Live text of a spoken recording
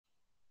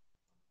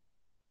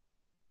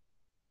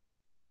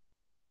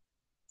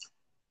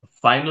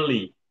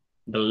Finally,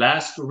 the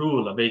last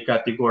rule of a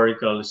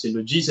categorical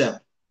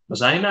syllogism.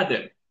 Basahin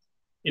natin.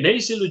 In a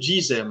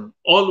syllogism,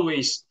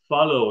 always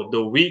follow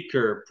the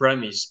weaker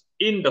premise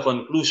in the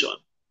conclusion.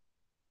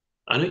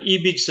 Ano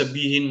ibig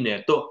sabihin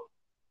nito?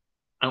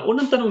 Ang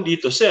unang tanong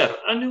dito, sir,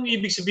 anong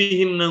ibig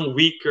sabihin ng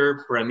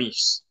weaker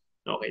premise?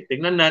 Okay,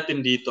 tignan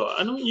natin dito.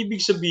 Anong ibig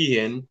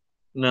sabihin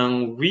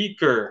ng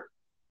weaker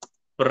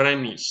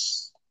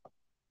premise?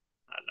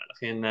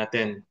 Lalakyan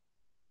natin.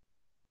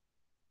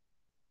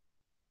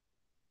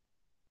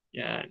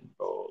 Yan,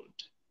 bold.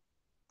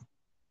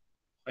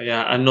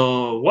 Kaya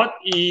what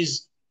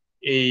is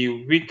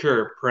a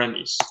weaker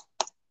premise?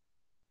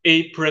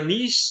 A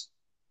premise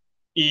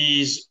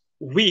is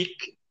weak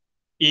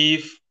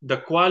if the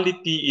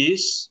quality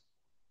is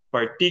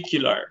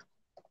particular.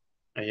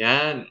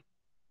 Ayan.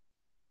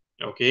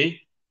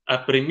 Okay?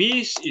 A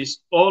premise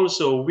is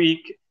also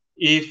weak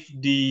if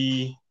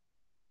the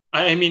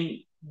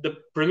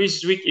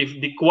premise is weak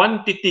if the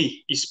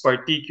quantity is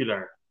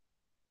particular.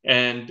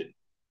 And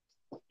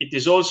it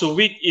is also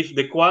weak if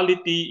the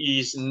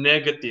quality is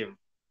negative.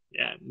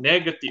 Yan,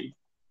 negative.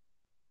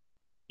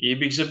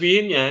 Ibig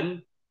sabihin yan,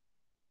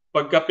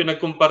 pagka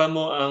pinagkumpara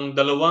mo ang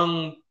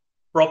dalawang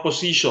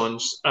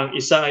propositions, ang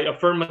isa ay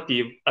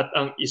affirmative at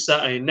ang isa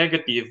ay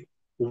negative,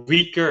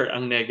 weaker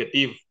ang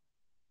negative.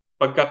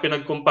 Pagka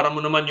pinagkumpara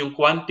mo naman yung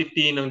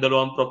quantity ng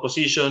dalawang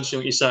propositions,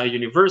 yung isa ay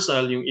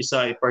universal, yung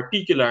isa ay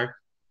particular,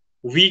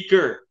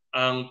 weaker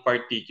ang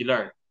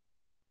particular.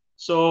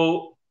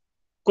 So,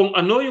 kung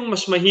ano yung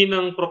mas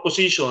mahinang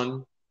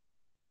proposition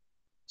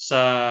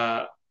sa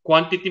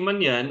quantity man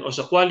yan o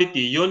sa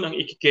quality, yon ang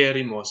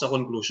i-carry mo sa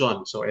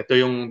conclusion. So, ito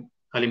yung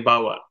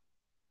halimbawa.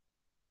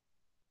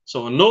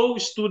 So, no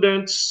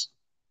students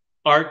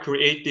are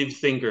creative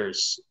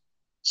thinkers.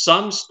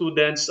 Some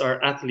students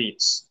are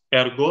athletes.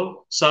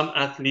 Ergo, some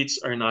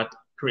athletes are not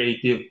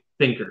creative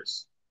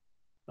thinkers.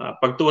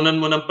 Pagtuunan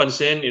mo ng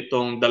pansin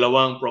itong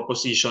dalawang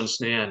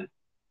propositions na yan.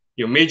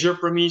 Yung major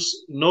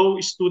premise, no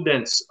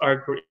students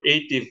are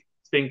creative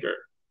thinker.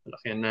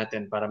 Lakayan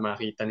natin para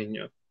makita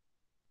ninyo.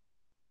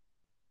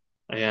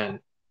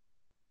 Ayan.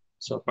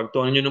 So,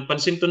 pagtuunan nyo ng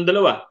pansin itong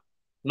dalawa.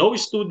 No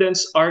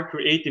students are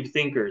creative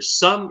thinkers.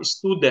 Some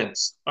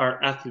students are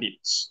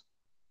athletes.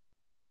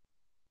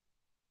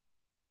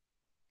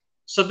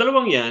 Sa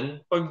dalawang yan,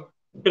 pag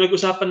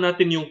pinag-usapan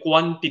natin yung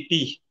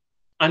quantity,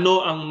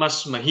 ano ang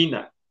mas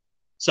mahina?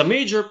 Sa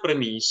major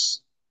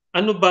premise,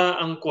 ano ba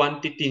ang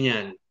quantity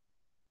niyan?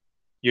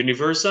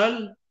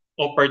 Universal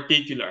o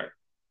particular?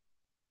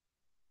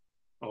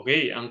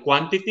 Okay, ang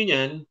quantity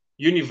niyan,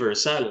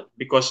 universal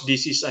because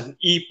this is an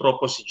E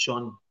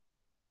proposition.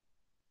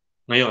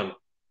 Ngayon,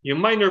 yung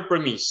minor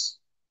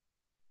premise,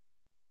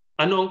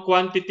 ano ang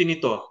quantity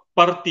nito?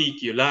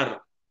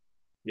 Particular.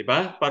 Di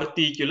ba?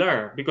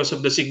 Particular because of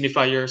the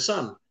signifier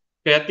some.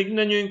 Kaya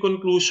tignan nyo yung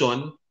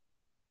conclusion,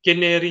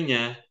 kineri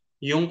niya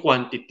yung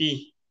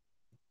quantity,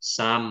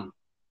 some.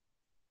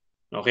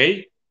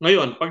 Okay?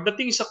 Ngayon,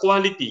 pagdating sa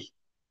quality,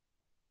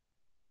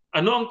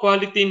 ano ang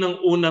quality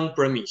ng unang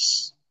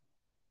premise?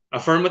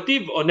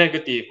 Affirmative o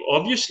negative?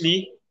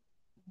 Obviously,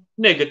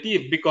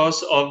 negative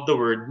because of the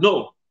word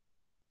no.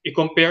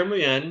 I-compare mo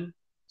yan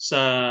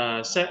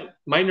sa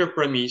minor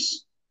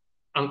premise,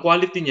 ang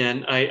quality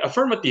niyan ay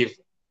affirmative.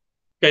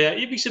 Kaya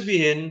ibig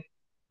sabihin,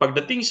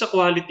 pagdating sa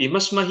quality,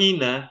 mas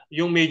mahina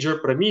yung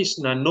major premise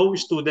na no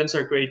students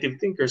are creative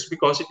thinkers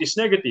because it is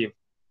negative.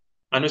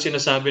 Ano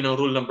sinasabi ng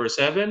rule number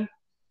 7?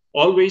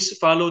 Always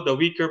follow the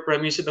weaker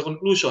premise in the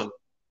conclusion.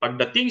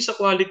 Pagdating sa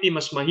quality,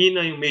 mas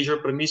mahina yung major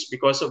premise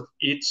because of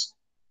its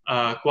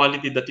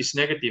quality that is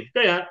negative.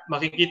 Kaya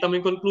makikita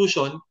mo yung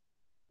conclusion,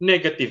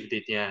 negative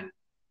din yan.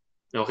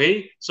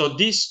 Okay? So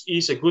this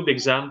is a good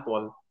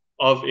example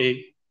of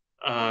a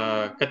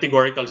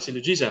categorical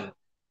syllogism.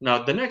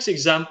 Now, the next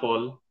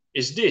example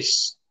is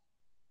this.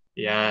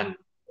 Yan.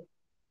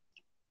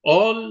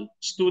 All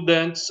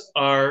students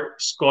are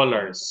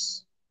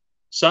scholars.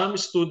 Some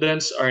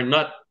students are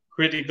not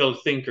critical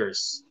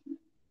thinkers.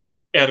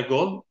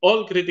 Ergo,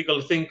 all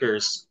critical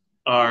thinkers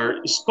are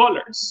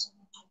scholars.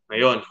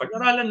 Ngayon,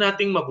 pag-aralan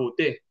nating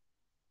mabuti.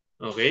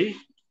 Okay?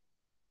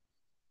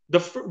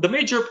 The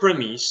major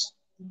premise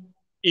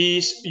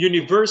is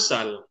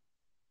universal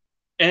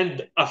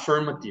and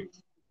affirmative.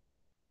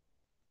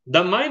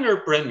 The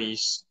minor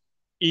premise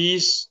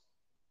is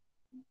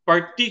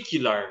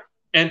particular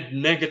and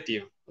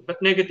negative.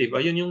 But negative,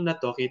 ayun yung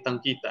nato,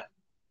 kitang-kita.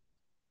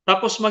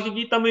 Tapos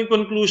makikita mo yung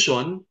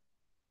conclusion,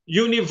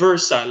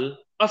 universal,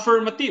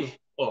 affirmative.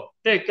 O,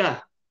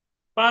 teka,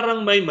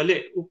 parang may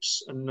mali.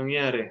 Oops, ano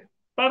nangyari?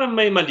 Parang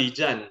may mali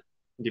dyan.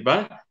 Di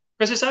ba?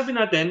 Kasi sabi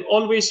natin,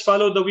 always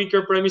follow the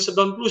weaker premise of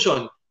the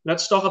conclusion.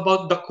 Let's talk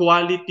about the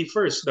quality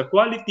first. The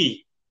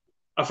quality.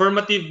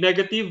 Affirmative,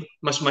 negative,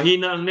 mas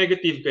mahina ang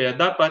negative, kaya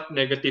dapat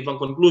negative ang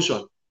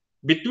conclusion.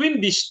 Between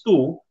these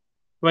two,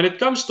 when it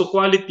comes to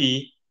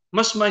quality,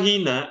 mas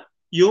mahina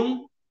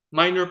yung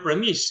minor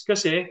premise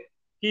kasi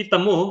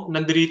kita mo,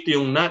 nandito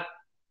yung not.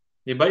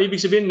 Diba? Ibig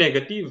sabihin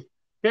negative.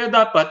 Kaya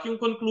dapat yung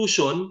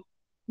conclusion,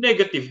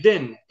 negative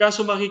din.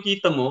 Kaso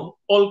makikita mo,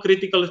 all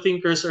critical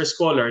thinkers are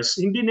scholars.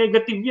 Hindi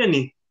negative yan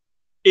eh.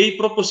 A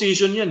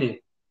proposition yan eh.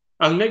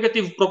 Ang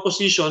negative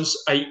propositions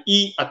ay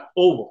E at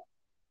O.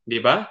 Di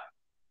ba?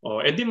 O,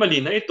 edi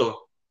mali na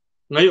ito.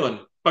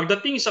 Ngayon,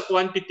 pagdating sa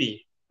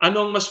quantity,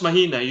 ano ang mas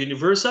mahina?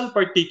 Universal,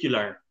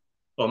 particular?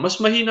 O,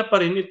 mas mahina pa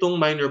rin itong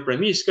minor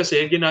premise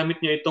kasi ginamit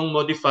niya itong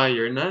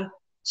modifier na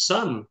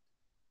sum.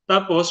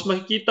 Tapos,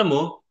 makikita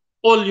mo,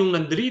 all yung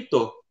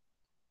nandito.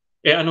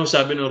 Eh, anong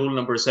sabi ng rule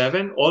number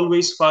 7?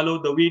 Always follow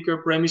the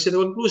weaker premise and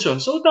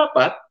conclusion. So,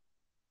 dapat,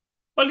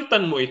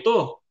 palitan mo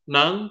ito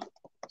ng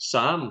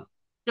sum.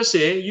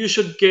 Kasi, you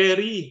should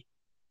carry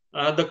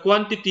the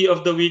quantity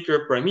of the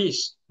weaker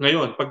premise.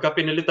 Ngayon, pagka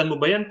pinalitan mo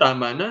ba yan,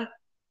 tama na?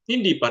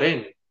 Hindi pa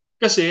rin.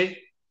 Kasi,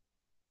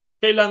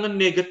 kailangan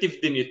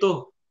negative din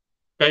ito.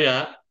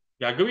 Kaya,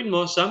 gagawin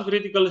mo, some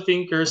critical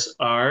thinkers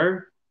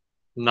are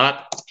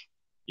not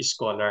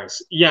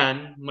scholars.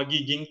 Yan,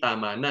 magiging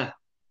tama na.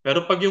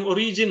 Pero pag yung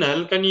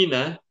original,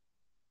 kanina,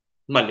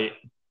 mali.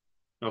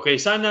 Okay,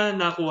 sana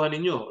nakuha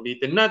ninyo.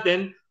 Ulitin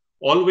natin,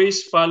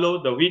 always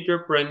follow the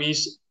weaker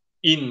premise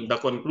in the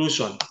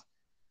conclusion.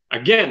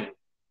 Again,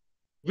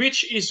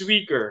 which is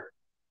weaker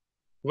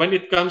when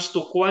it comes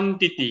to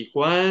quantity?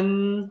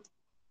 Quantity.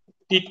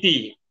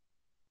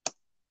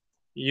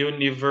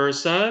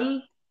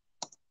 Universal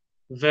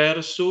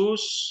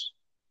versus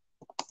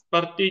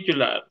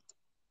particular.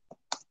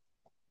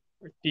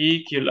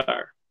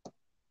 Particular.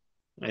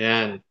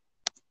 Ayan.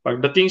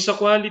 Pagdating sa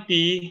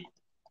quality,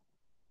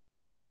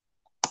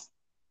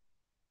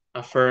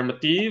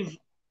 affirmative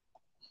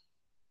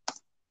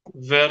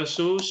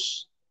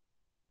versus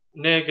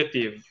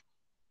negative.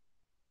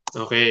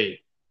 Okay.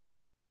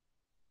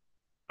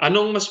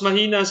 Anong mas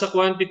mahina sa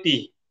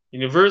quantity?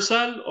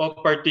 Universal o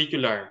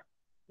particular?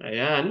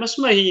 Ayan, mas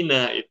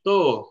mahina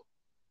ito.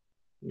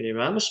 Di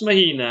ba? Mas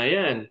mahina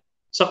yan.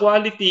 Sa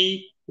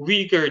quality,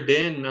 weaker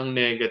din ang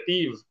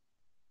negative.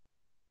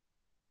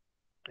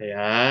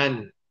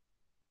 Ayan.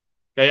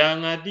 Kaya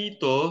nga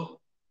dito,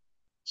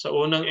 sa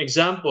unang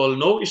example,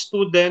 no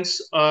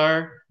students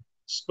are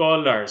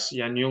scholars.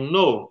 Yan yung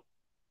no.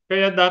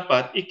 Kaya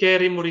dapat,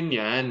 i-carry mo rin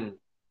yan.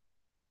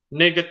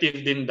 Negative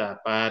din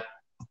dapat.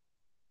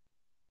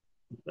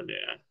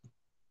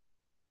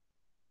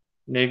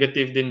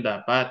 Negative din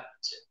dapat.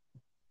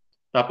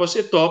 Tapos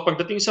ito,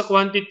 pagdating sa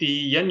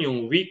quantity, yan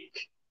yung weak.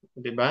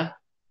 Diba?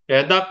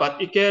 Kaya dapat,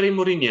 i-carry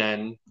mo rin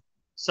yan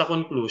sa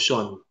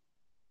conclusion.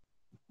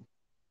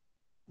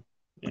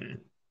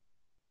 Ayan.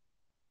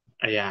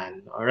 Ayan.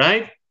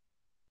 Alright?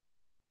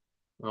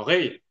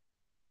 Okay.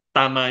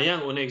 Tama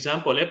yan, unang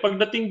example. Eh,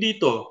 pagdating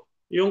dito,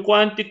 yung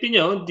quantity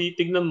niya,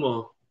 tignan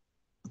mo.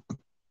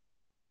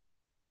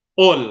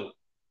 All.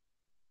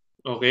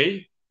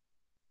 Okay?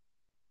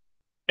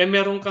 Eh,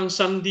 meron kang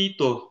sum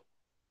dito.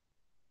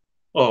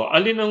 Oh,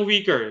 alin ang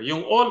weaker?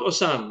 Yung all o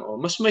sum? Oh,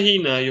 mas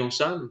mahina yung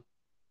sum.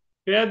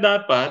 Kaya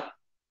dapat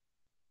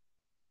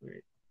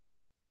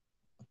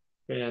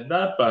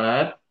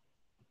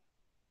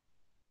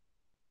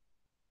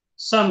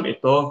sum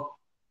ito.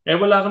 Eh,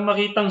 wala kang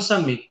makitang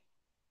sum eh.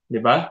 Di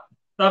ba?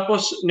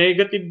 Tapos,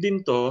 negative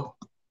din to.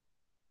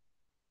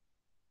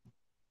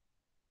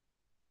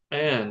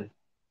 Ayan.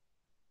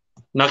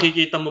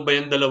 Nakikita mo ba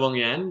yung dalawang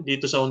yan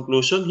dito sa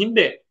conclusion?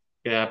 Hindi.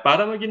 Kaya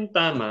para maging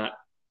tama,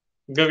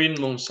 gawin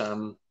mong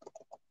sum.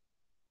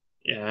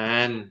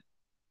 Yan.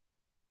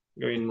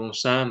 Gawin mong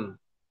sum.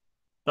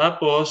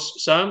 Tapos,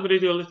 some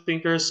critical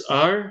thinkers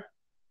are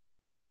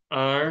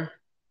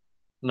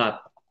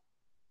not.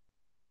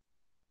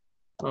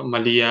 Oh,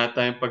 mali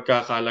yata yung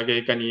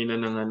pagkakalagay kanina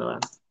ng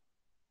ano.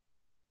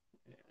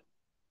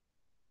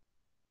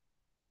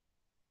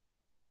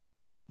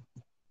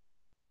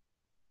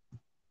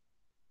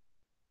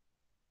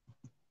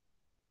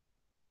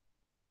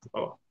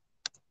 Oh.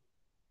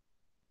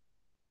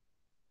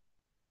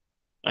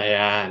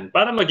 Ayan,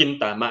 para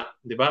maging tama,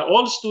 di ba?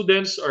 All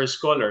students are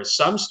scholars.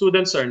 Some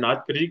students are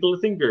not critical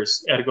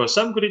thinkers. Ergo,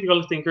 some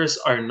critical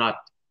thinkers are not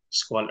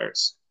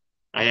scholars.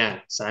 Ayan,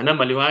 sana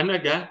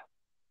maliwanag ha.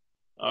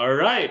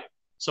 Alright,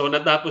 so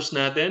natapos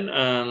natin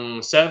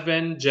ang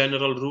 7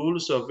 general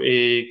rules of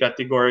a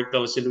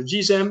categorical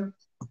syllogism.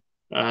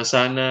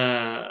 Sana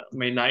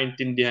may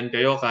naintindihan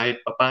kayo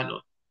kahit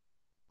papano.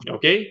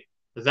 Okay,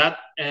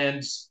 that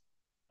ends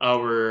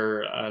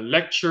our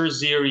lecture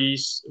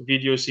series,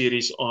 video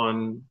series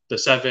on the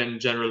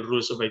 7 general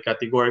rules of a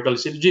categorical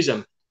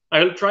syllogism. I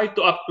will try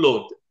to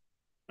upload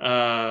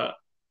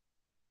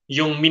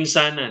yung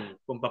minsanan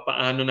kung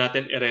paano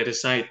natin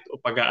i-recite o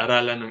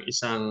pag-aaralan ng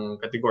isang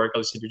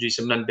categorical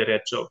syllogism ng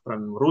diretso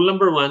from rule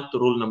number 1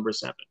 to rule number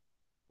 7.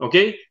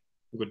 Okay?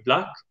 Good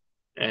luck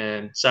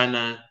and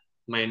sana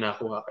may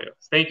nakuha kayo.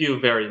 Thank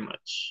you very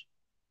much.